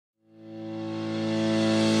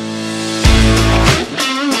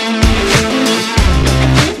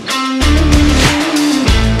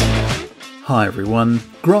Hi everyone,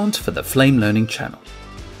 Grant for the Flame Learning channel.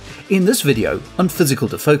 In this video on Physical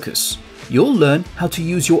Defocus, you'll learn how to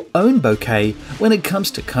use your own bokeh when it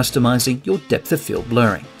comes to customizing your depth of field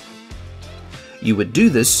blurring. You would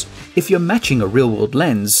do this if you're matching a real-world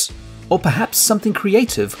lens, or perhaps something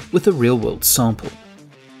creative with a real-world sample.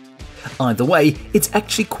 Either way, it's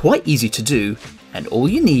actually quite easy to do, and all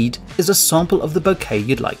you need is a sample of the bokeh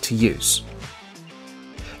you'd like to use.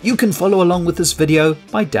 You can follow along with this video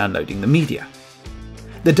by downloading the media.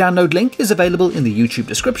 The download link is available in the YouTube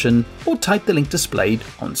description, or type the link displayed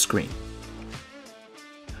on screen.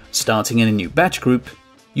 Starting in a new batch group,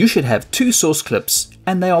 you should have two source clips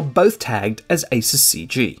and they are both tagged as ACES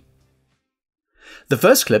CG. The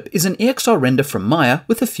first clip is an EXR render from Maya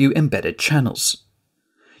with a few embedded channels.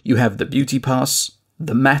 You have the beauty pass,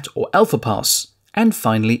 the matte or alpha pass, and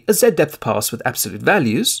finally a Z depth pass with absolute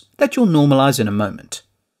values that you'll normalize in a moment.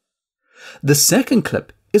 The second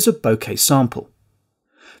clip is a bokeh sample.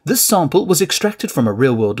 This sample was extracted from a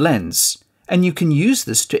real-world lens, and you can use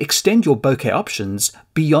this to extend your bokeh options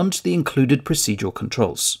beyond the included procedural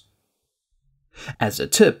controls. As a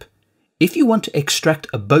tip, if you want to extract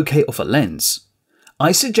a bokeh off a lens,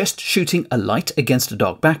 I suggest shooting a light against a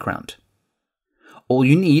dark background. All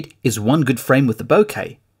you need is one good frame with the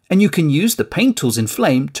bokeh, and you can use the paint tools in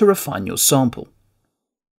Flame to refine your sample.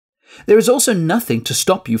 There is also nothing to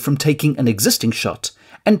stop you from taking an existing shot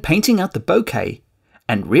and painting out the bokeh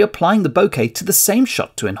and reapplying the bokeh to the same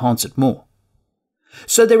shot to enhance it more.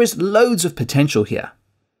 So there is loads of potential here.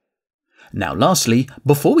 Now lastly,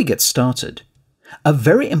 before we get started, a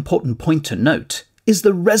very important point to note is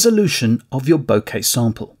the resolution of your bokeh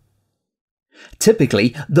sample.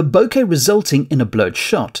 Typically, the bokeh resulting in a blurred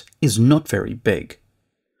shot is not very big.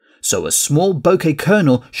 So a small bokeh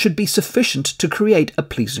kernel should be sufficient to create a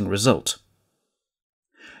pleasing result.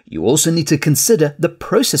 You also need to consider the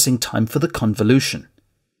processing time for the convolution.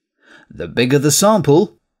 The bigger the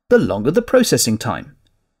sample, the longer the processing time.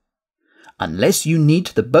 Unless you need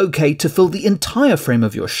the bokeh to fill the entire frame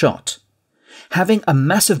of your shot, having a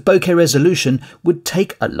massive bokeh resolution would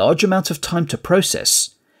take a large amount of time to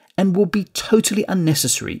process and will be totally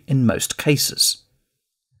unnecessary in most cases.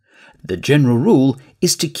 The general rule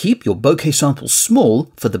is to keep your bokeh sample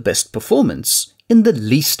small for the best performance in the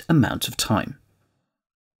least amount of time.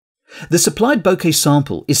 The supplied bokeh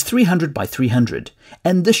sample is 300 by 300,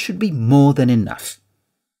 and this should be more than enough.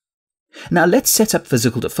 Now let's set up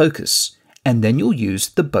Physical Defocus, and then you'll use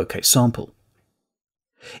the bokeh sample.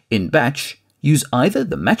 In Batch, use either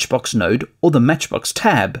the Matchbox node or the Matchbox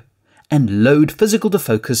tab, and load Physical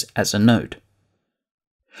Defocus as a node.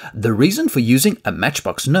 The reason for using a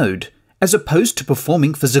Matchbox node, as opposed to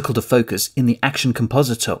performing Physical Defocus in the Action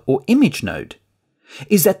Compositor or Image node,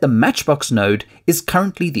 is that the Matchbox node is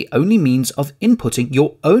currently the only means of inputting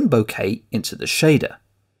your own bokeh into the shader.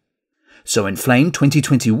 So in Flame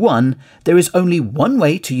 2021, there is only one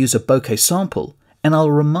way to use a bokeh sample, and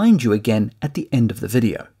I'll remind you again at the end of the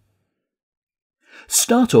video.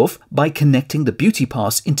 Start off by connecting the beauty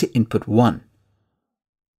pass into input 1.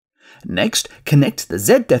 Next, connect the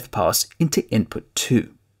Z depth pass into input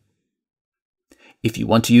 2. If you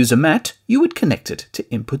want to use a matte, you would connect it to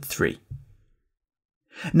input 3.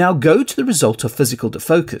 Now go to the result of Physical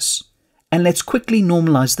Defocus, and let's quickly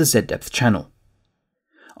normalize the Z depth channel.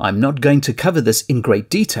 I'm not going to cover this in great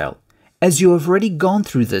detail, as you have already gone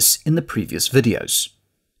through this in the previous videos.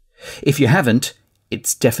 If you haven't,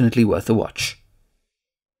 it's definitely worth a watch.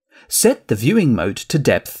 Set the viewing mode to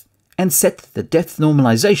depth, and set the depth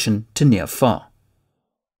normalization to near far.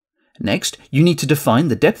 Next, you need to define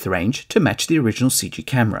the depth range to match the original CG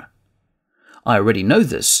camera. I already know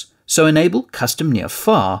this, so enable Custom Near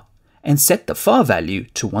Far and set the far value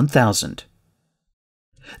to 1000.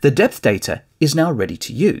 The depth data is now ready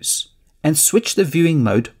to use, and switch the viewing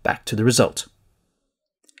mode back to the result.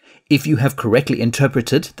 If you have correctly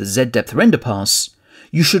interpreted the Z depth render pass,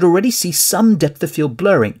 you should already see some depth of field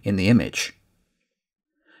blurring in the image.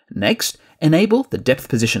 Next, enable the depth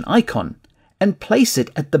position icon and place it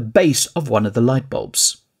at the base of one of the light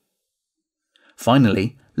bulbs.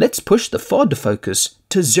 Finally, let's push the far defocus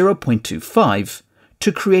to 0.25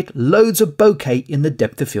 to create loads of bokeh in the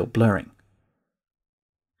depth of field blurring.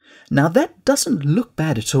 Now that doesn't look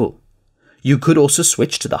bad at all. You could also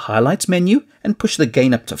switch to the highlights menu and push the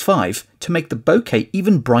gain up to 5 to make the bokeh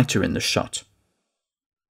even brighter in the shot.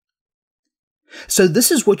 So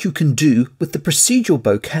this is what you can do with the procedural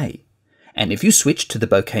bokeh, and if you switch to the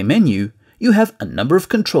bokeh menu, you have a number of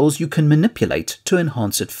controls you can manipulate to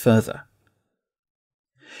enhance it further.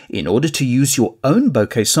 In order to use your own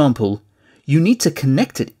bokeh sample, you need to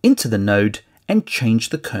connect it into the node and change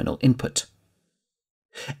the kernel input.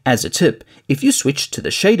 As a tip, if you switch to the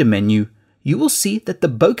shader menu, you will see that the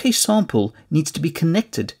bokeh sample needs to be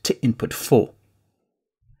connected to input 4.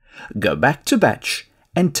 Go back to batch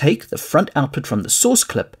and take the front output from the source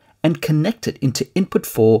clip and connect it into input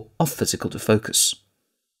 4 of Physical Defocus.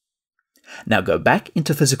 Now go back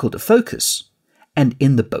into Physical Defocus and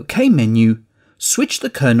in the bokeh menu, switch the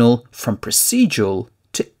kernel from procedural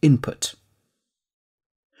to input.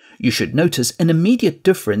 You should notice an immediate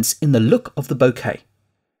difference in the look of the bokeh.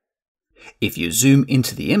 If you zoom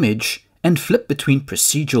into the image and flip between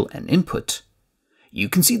procedural and input, you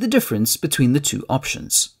can see the difference between the two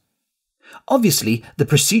options. Obviously, the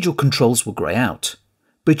procedural controls will grey out,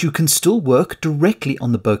 but you can still work directly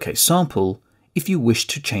on the bokeh sample if you wish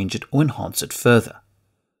to change it or enhance it further.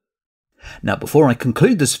 Now, before I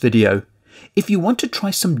conclude this video, if you want to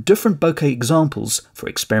try some different bokeh examples for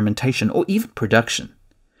experimentation or even production,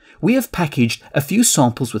 we have packaged a few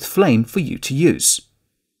samples with Flame for you to use.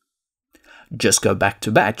 Just go back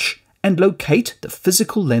to batch and locate the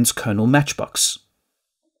physical lens kernel matchbox.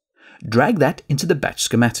 Drag that into the batch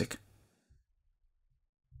schematic.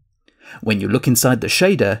 When you look inside the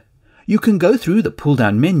shader, you can go through the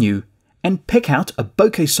pull-down menu and pick out a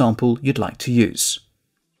bokeh sample you'd like to use.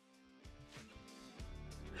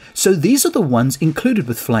 So these are the ones included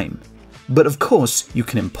with Flame, but of course you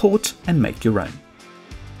can import and make your own.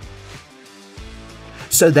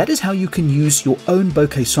 So that is how you can use your own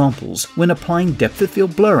bokeh samples when applying depth of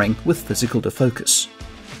field blurring with Physical Defocus.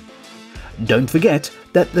 Don't forget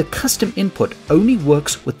that the custom input only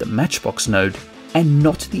works with the Matchbox node and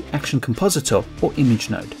not the Action Compositor or Image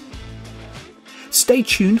node. Stay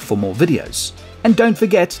tuned for more videos, and don't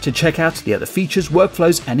forget to check out the other features,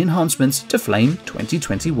 workflows and enhancements to Flame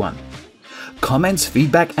 2021. Comments,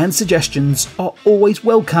 feedback and suggestions are always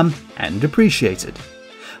welcome and appreciated.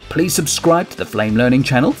 Please subscribe to the Flame Learning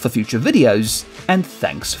channel for future videos, and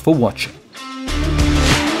thanks for watching.